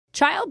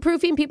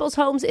Childproofing people's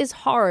homes is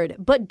hard,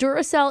 but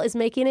Duracell is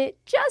making it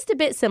just a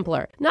bit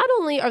simpler. Not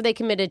only are they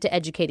committed to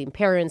educating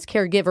parents,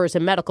 caregivers,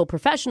 and medical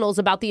professionals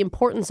about the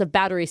importance of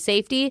battery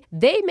safety,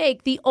 they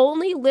make the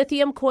only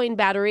lithium coin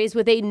batteries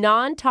with a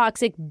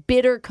non-toxic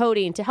bitter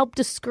coating to help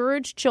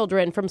discourage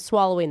children from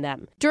swallowing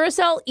them.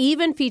 Duracell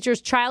even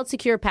features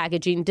child-secure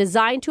packaging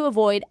designed to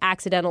avoid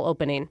accidental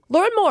opening.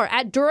 Learn more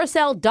at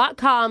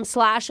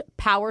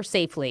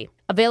Duracell.com/powersafely.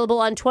 Available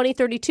on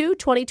 2032,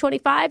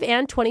 2025,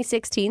 and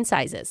 2016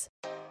 sizes.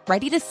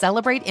 Ready to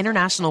celebrate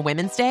International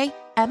Women's Day?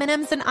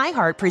 M&M's and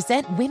iHeart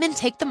present Women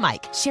Take the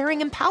Mic,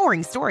 sharing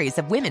empowering stories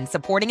of women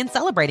supporting and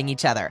celebrating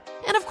each other.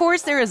 And of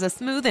course, there is a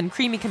smooth and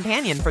creamy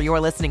companion for your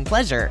listening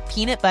pleasure,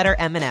 peanut butter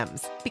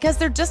M&M's. Because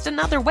they're just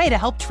another way to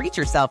help treat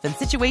yourself in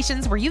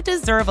situations where you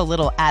deserve a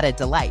little added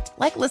delight,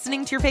 like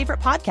listening to your favorite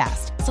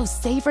podcast. So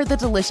savor the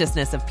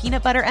deliciousness of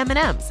peanut butter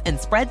M&M's and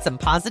spread some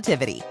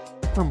positivity.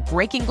 From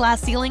breaking glass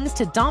ceilings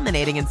to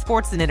dominating in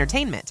sports and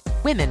entertainment,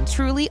 women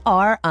truly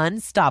are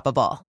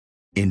unstoppable.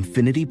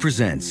 Infiniti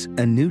presents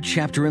a new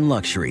chapter in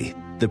luxury,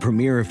 the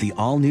premiere of the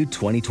all-new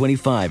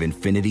 2025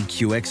 Infiniti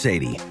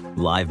QX80,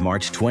 live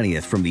March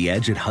 20th from the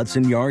Edge at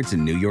Hudson Yards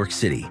in New York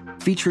City,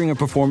 featuring a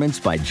performance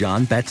by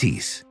John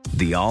Batiste.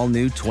 The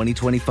all-new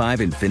 2025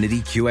 Infiniti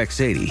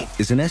QX80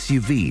 is an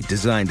SUV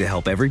designed to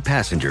help every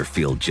passenger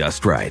feel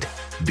just right.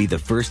 Be the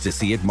first to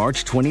see it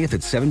March 20th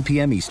at 7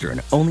 p.m.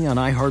 Eastern, only on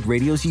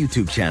iHeartRadio's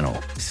YouTube channel.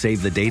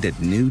 Save the date at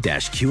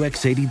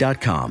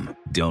new-QX80.com.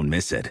 Don't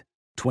miss it.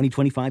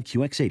 2025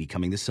 QX80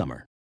 coming this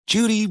summer.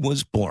 Judy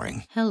was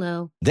boring.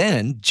 Hello.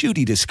 Then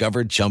Judy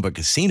discovered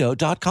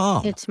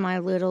ChumbaCasino.com. It's my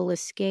little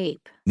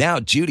escape. Now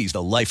Judy's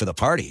the life of the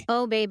party.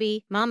 Oh,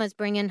 baby, mama's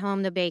bringing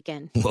home the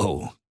bacon.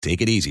 Whoa, take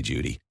it easy,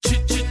 Judy.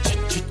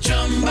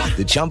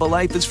 The Chumba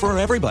life is for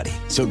everybody.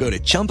 So go to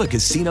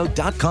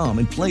ChumbaCasino.com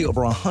and play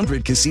over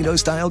 100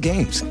 casino-style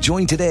games.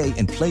 Join today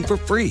and play for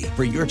free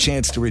for your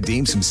chance to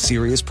redeem some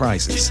serious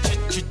prizes.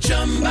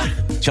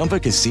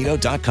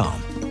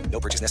 ChumbaCasino.com. No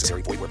purchase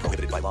necessary. Void where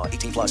prohibited by law.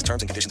 18 plus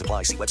terms and conditions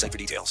apply. See website for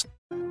details.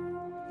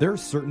 There are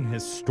certain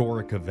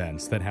historic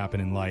events that happen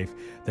in life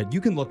that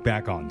you can look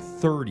back on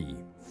 30,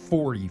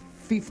 40,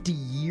 50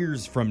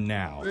 years from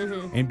now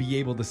and be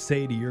able to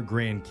say to your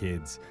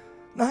grandkids,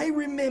 I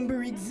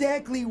remember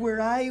exactly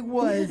where I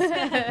was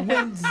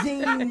when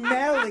Zayn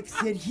Malik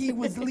said he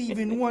was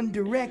leaving One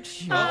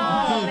Direction.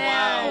 Oh,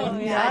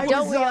 man. I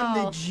was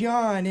on the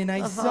John, and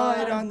I saw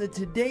it on the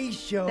Today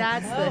Show.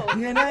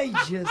 And I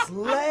just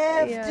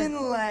laughed and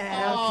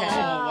laughed. Okay.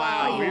 Oh,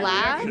 wow. You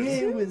laughed?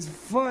 It was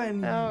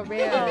fun. Oh,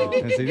 man.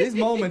 and see, these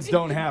moments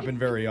don't happen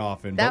very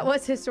often. That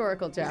was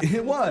historical, Jeff.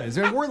 It was.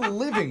 And we're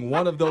living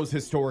one of those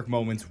historic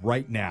moments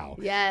right now.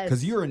 Yes.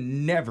 Because you're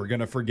never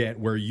going to forget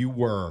where you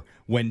were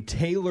when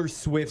Taylor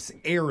Swift's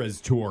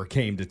Eras Tour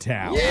came to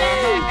town.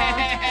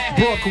 Yeah.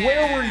 Brooke,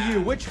 where were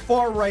you? Which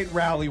far-right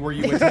rally were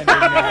you attending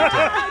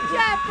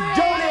that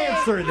day? Don't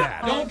answer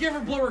that. Don't give her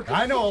blue.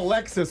 I know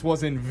Alexis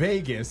was in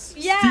Vegas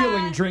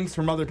stealing drinks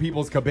from other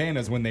people's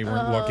cabanas when they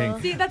weren't looking.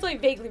 See, that's only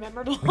vaguely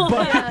memorable.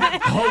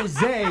 But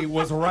Jose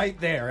was right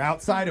there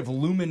outside of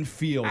Lumen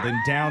Field in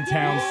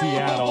downtown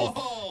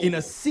Seattle in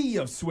a sea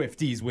of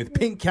Swifties with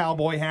pink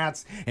cowboy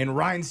hats and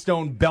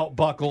rhinestone belt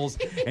buckles,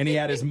 and he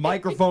had his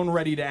microphone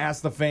ready to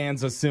ask the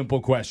fans a simple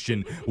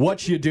question.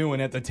 What you doing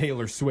at the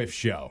Taylor Swift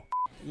show?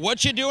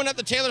 What you doing at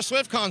the Taylor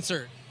Swift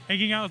concert?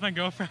 Hanging out with my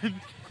girlfriend.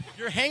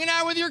 You're hanging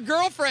out with your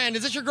girlfriend.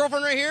 Is this your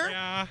girlfriend right here?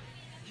 Yeah.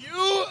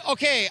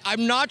 Okay,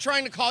 I'm not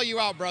trying to call you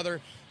out,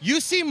 brother. You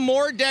seem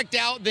more decked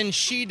out than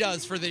she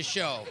does for this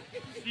show.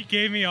 She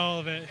gave me all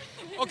of it.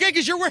 Okay,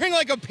 because you're wearing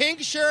like a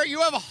pink shirt.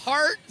 You have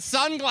heart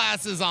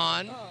sunglasses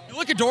on. You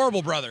look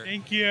adorable, brother.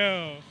 Thank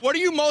you. What are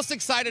you most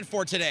excited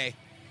for today?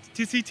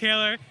 To see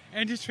Taylor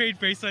and to trade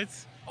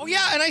bracelets. Oh,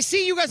 yeah, and I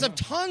see you guys have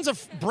tons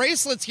of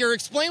bracelets here.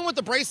 Explain what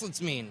the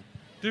bracelets mean.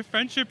 They're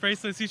friendship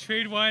bracelets. You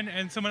trade one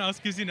and someone else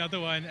gives you another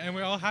one, and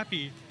we're all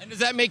happy. And does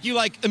that make you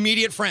like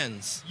immediate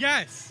friends?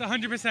 Yes,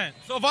 100%.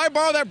 So if I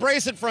borrow that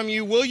bracelet from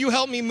you, will you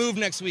help me move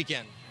next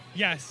weekend?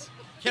 Yes.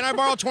 Can I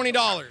borrow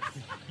 $20?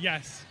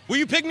 Yes. Will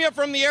you pick me up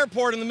from the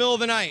airport in the middle of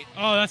the night?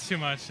 Oh, that's too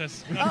much.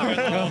 That's not the right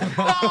level.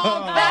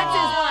 That's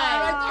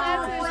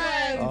his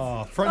line.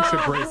 Oh,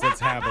 friendship bracelets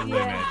have a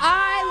limit.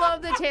 I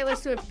love the Taylor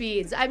Swift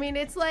beads. I mean,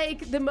 it's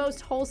like the most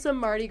wholesome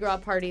Mardi Gras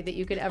party that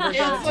you could ever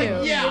go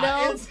to. Yeah, you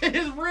know?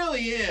 it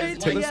really is.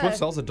 Taylor Swift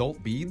sells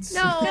adult beads?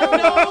 No,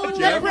 No, the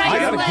Jeffrey. I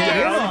gotta bracelets, get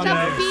in on the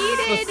this.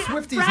 beaded The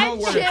Swifties know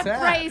where it's friendship at.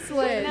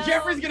 bracelet.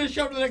 Jeffrey's going to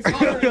show up to the next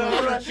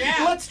concert.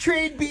 Let's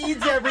trade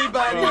beads,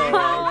 everybody.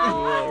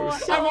 Oh,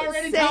 I'm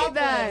already say topless.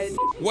 that.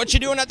 What you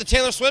doing at the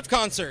Taylor Swift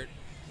concert?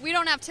 We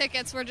don't have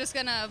tickets. We're just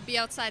going to be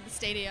outside the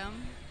stadium.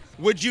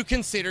 Would you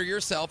consider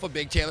yourself a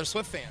big Taylor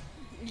Swift fan?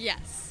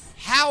 Yes.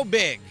 How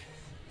big?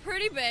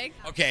 Pretty big.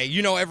 Okay,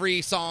 you know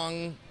every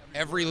song,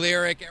 every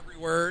lyric, every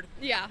word.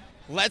 Yeah.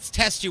 Let's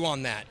test you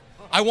on that.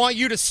 I want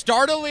you to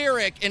start a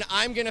lyric, and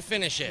I'm going to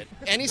finish it.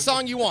 Any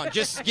song you want.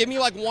 Just give me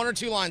like one or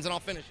two lines, and I'll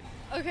finish it.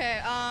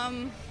 Okay,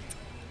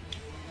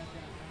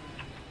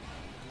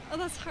 Oh,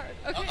 that's hard.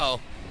 Okay. Uh-oh.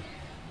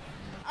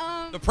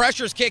 The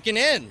pressure's kicking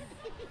in.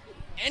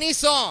 Any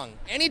song.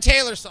 Any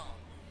Taylor song.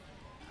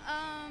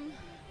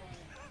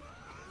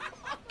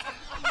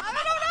 I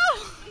don't know.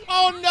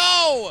 Oh,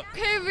 no!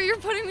 Okay, but you're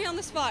putting me on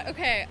the spot.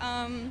 Okay,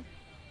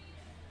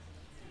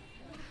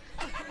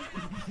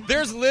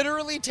 There's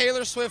literally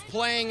Taylor Swift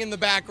playing in the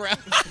background.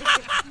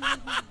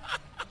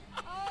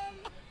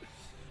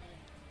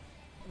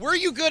 Were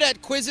you good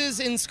at quizzes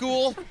in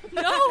school?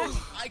 no.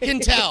 I can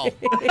tell.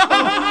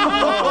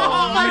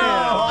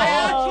 I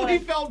actually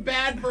felt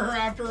bad for her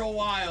after a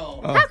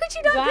while. How could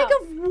you not think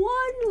of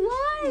one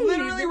line?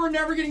 Literally, we're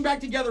never getting back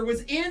together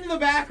was in the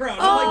background.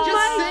 Oh I'm like, just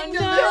my sing to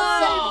God. this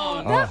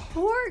song. That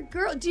poor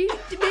girl.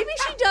 Maybe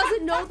she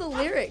doesn't know the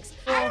lyrics.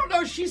 I don't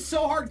know. She's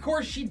so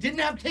hardcore. She didn't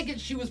have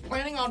tickets. She was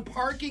planning on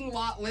parking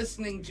lot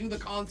listening to the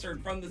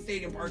concert from the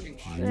stadium parking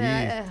lot.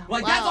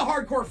 Like, that's a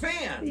hardcore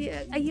fan.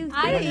 Yeah, you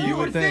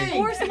would think.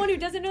 Or someone who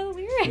doesn't know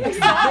the lyrics.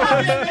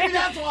 Yeah, maybe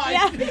that's why.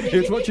 Yeah.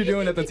 It's what you're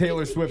doing at the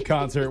Taylor Swift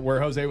concert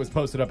where Jose was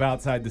posted up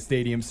outside the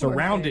stadium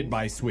surrounded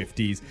by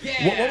Swifties.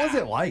 Yeah. What was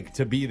it like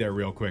to be there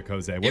real quick,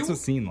 Jose? What's the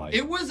scene like?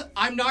 It was,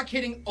 I'm not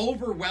kidding,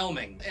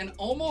 overwhelming and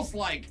almost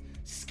like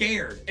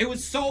scared. It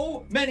was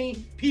so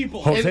many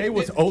people. Jose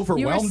was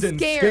overwhelmed and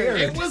scared.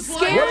 It was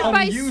scared like,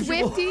 by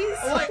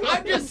Swifties? Like,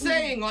 I'm just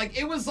saying, like,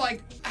 it was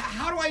like,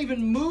 how do I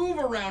even move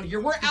around here?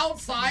 We're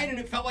outside and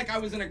it felt like I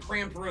was in a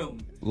cramped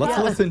room.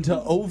 Let's listen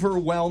to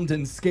overwhelmed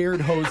and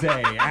scared Jose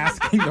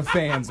asking the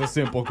fans a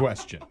simple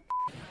question.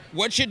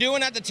 What you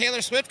doing at the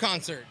Taylor Swift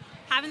concert?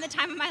 Having the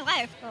time of my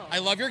life. I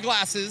love your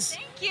glasses.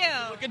 Thank you.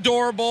 Look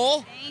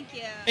adorable. Thank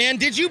you. And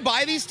did you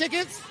buy these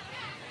tickets?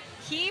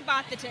 He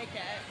bought the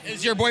ticket.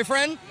 Is your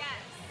boyfriend? Yes.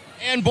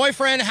 And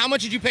boyfriend, how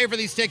much did you pay for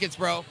these tickets,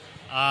 bro?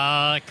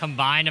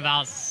 Combined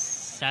about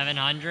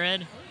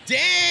 700.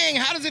 Dang,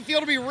 how does it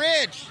feel to be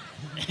rich?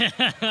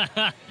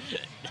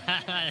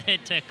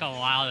 It took a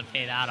while to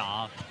pay that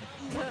off.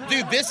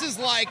 Dude, this is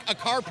like a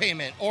car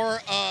payment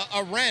or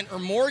a rent or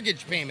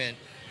mortgage payment.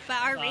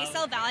 But our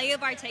resale value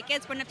of our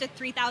tickets went up to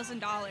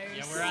 $3,000.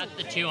 Yeah, we're at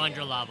the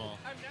 200 level.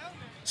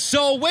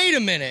 So wait a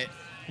minute.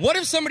 What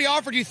if somebody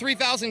offered you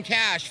 $3,000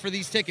 cash for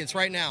these tickets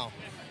right now?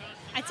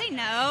 I'd say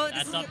no.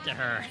 That's up to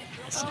her.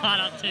 It's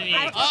not up to me.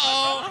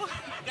 Uh-oh.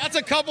 That's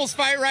a couples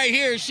fight right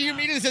here. She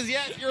immediately says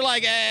yes. You're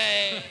like,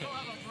 hey.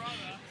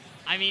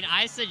 I mean,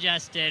 I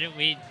suggested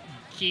we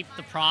keep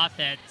the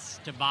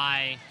profits to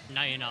buy,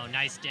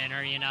 nice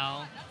dinner,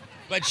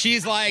 But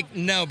she's like,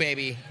 no,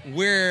 baby.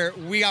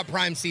 We got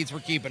prime seats. We're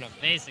keeping them.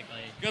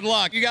 Basically. Good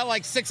luck. You got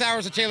like 6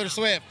 hours of Taylor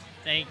Swift.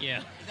 Thank you.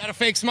 Is that a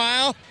fake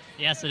smile?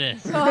 Yes, it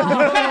is. Oh,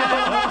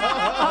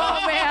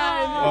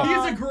 man.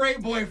 He's a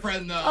great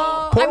boyfriend,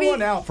 though. Pour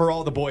one out for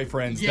all the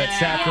boyfriends that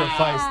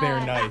sacrifice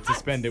their night to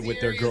spend it with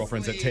their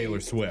girlfriends at Taylor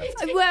Swift.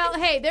 Well,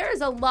 hey, there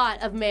is a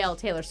lot of male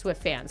Taylor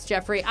Swift fans,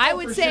 Jeffrey. I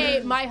would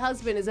say my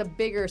husband is a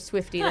bigger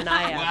Swiftie than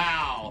I am.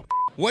 Wow.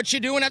 What you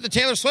doing at the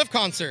Taylor Swift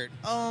concert?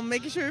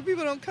 Making sure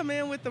people don't come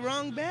in with the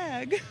wrong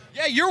bag.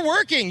 Yeah, you're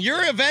working.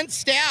 You're event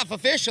staff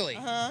officially.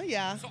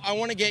 Yeah. So I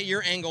want to get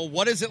your angle.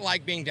 What is it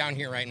like being down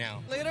here right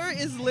now? Glitter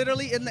is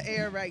literally in the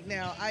air right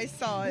now. I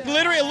saw it.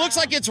 Glitter, it looks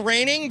like it's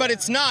raining, but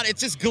it's not.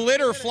 It's just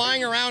glitter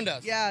flying around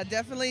us. Yeah,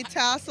 definitely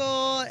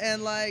tassel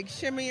and like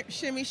shimmy,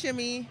 shimmy,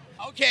 shimmy.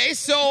 Okay,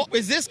 so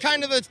is this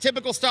kind of the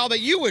typical style that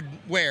you would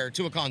wear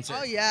to a concert?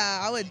 Oh, yeah,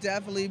 I would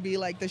definitely be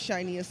like the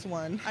shiniest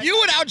one. You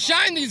would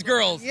outshine these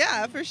girls.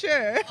 Yeah, for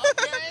sure.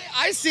 Okay,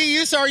 I see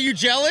you. So are you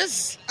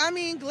jealous? I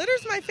mean,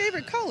 glitter's my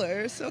favorite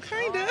color, so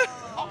kind of.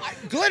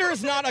 Glitter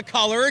is not a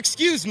color,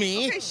 excuse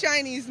me. Okay,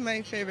 shiny's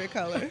my favorite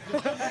color.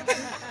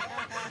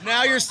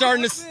 Now you're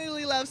starting to... I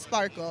really love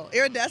sparkle.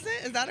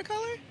 Iridescent, is that a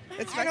color?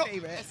 It's my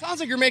favorite. It sounds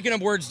like you're making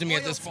up words to me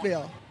at this point.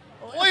 Spill.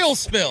 Oil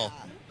spill.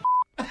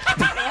 Did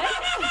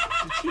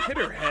she hit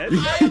her head?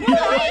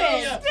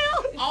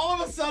 All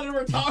of a sudden,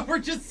 we're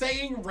just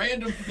saying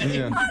random things.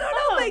 Yeah. I don't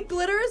know. Like,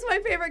 glitter is my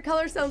favorite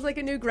color. Sounds like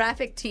a new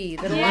graphic tee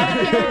that a lot of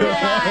people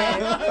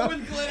buy.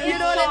 With glitter. You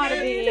know what I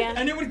mean?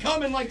 And it would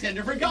come in like 10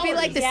 different colors. It'd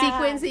be like the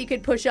sequins that you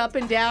could push up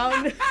and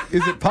down.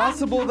 Is it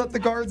possible that the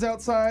guards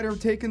outside are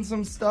taking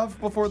some stuff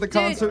before the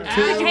concert,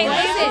 too? Hey,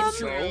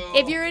 listen.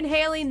 If you're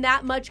inhaling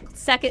that much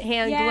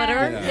secondhand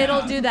glitter,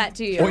 it'll do that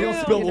to you. Oil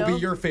spill will be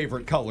your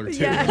favorite color, too.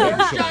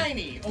 Yeah.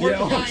 Shiny.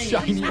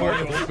 Shiny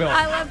oil spill.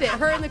 I loved it.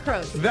 Her and the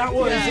crows. That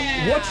was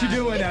What You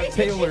Doing at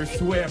Taylor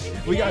Swift.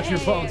 We got your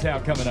phone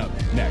tap coming up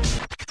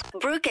next.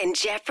 Brooke and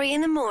Jeffrey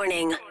in the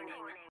morning.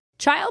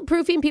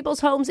 Child-proofing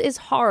people's homes is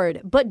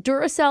hard, but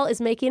Duracell is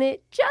making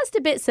it just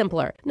a bit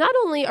simpler. Not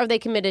only are they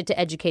committed to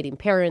educating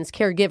parents,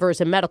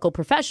 caregivers, and medical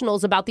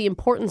professionals about the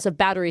importance of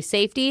battery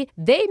safety,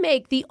 they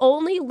make the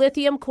only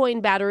lithium coin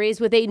batteries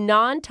with a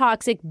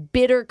non-toxic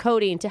bitter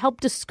coating to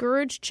help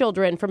discourage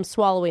children from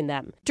swallowing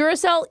them.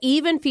 Duracell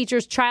even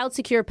features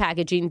child-secure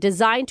packaging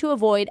designed to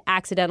avoid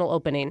accidental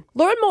opening.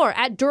 Learn more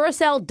at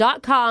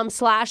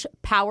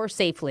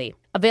Duracell.com/powersafely.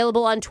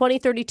 Available on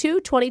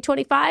 2032,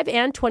 2025,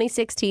 and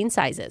 2016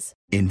 sizes.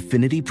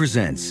 Infinity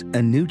presents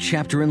a new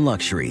chapter in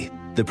luxury,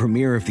 the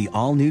premiere of the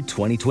all-new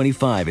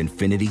 2025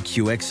 Infiniti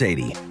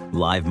QX80,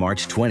 live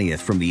March 20th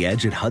from the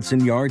Edge at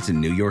Hudson Yards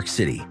in New York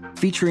City,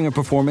 featuring a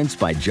performance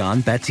by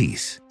John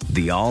Batiste.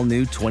 The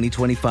all-new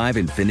 2025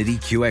 Infiniti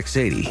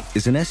QX80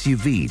 is an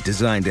SUV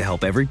designed to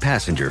help every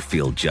passenger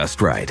feel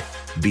just right.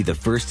 Be the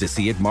first to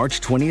see it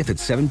March 20th at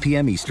 7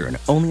 p.m. Eastern,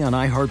 only on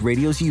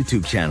iHeartRadio's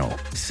YouTube channel.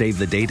 Save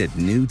the date at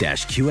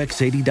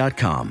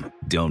new-QX80.com.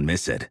 Don't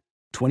miss it.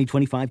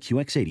 2025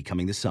 QX80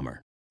 coming this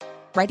summer.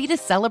 Ready to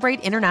celebrate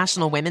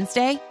International Women's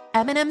Day?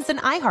 M&M's and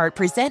iHeart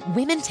present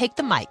Women Take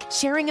the Mic,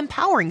 sharing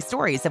empowering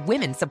stories of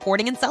women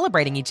supporting and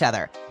celebrating each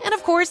other. And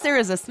of course, there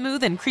is a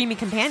smooth and creamy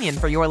companion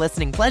for your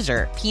listening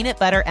pleasure, peanut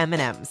butter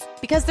M&M's.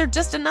 Because they're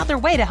just another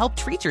way to help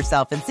treat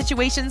yourself in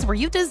situations where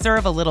you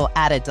deserve a little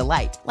added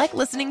delight, like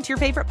listening to your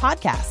favorite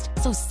podcast.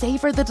 So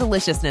savor the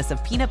deliciousness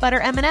of peanut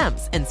butter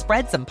M&M's and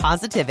spread some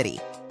positivity.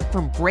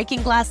 From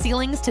breaking glass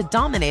ceilings to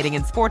dominating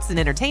in sports and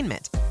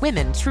entertainment,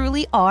 women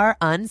truly are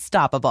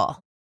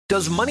unstoppable.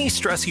 Does money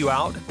stress you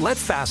out? Let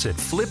Facet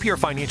flip your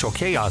financial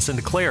chaos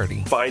into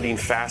clarity. Finding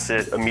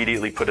Facet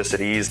immediately put us at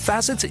ease.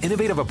 Facet's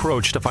innovative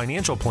approach to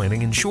financial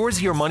planning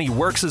ensures your money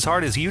works as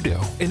hard as you do,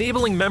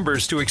 enabling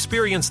members to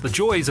experience the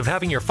joys of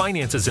having your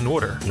finances in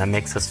order. And that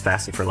makes us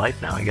Facet for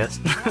life now, I guess.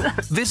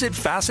 Visit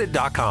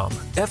Facet.com,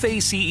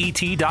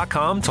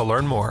 FACET.com to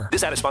learn more.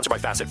 This ad is sponsored by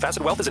Facet.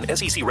 Facet Wealth is an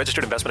SEC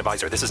registered investment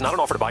advisor. This is not an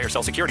offer to buy or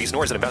sell securities,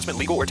 nor is it investment,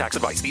 legal, or tax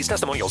advice. These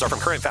testimonials are from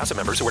current Facet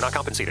members who are not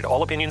compensated.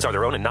 All opinions are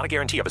their own and not a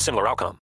guarantee of a similar outcome.